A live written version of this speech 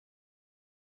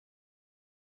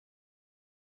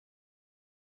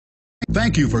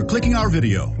Thank you for clicking our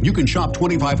video. You can shop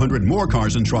 2,500 more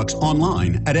cars and trucks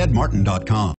online at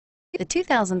edmartin.com. The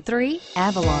 2003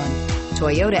 Avalon.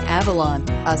 Toyota Avalon,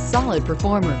 a solid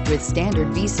performer with standard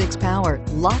V6 power,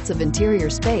 lots of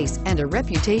interior space, and a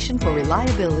reputation for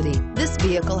reliability. This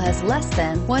vehicle has less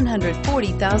than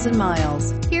 140,000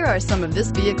 miles. Here are some of this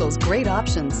vehicle's great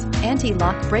options: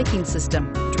 anti-lock braking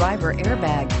system, driver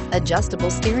airbag,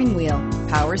 adjustable steering wheel,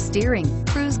 power steering,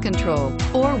 cruise control,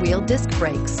 four-wheel disc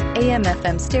brakes,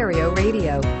 AM/FM stereo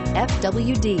radio,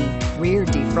 FWD, rear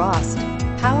defrost,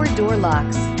 power door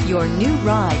locks. Your new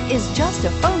ride is just a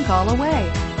phone call away.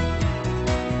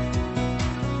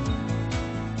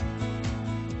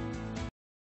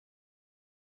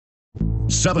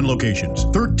 Seven locations,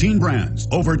 13 brands,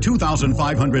 over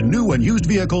 2,500 new and used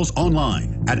vehicles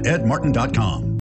online at edmartin.com.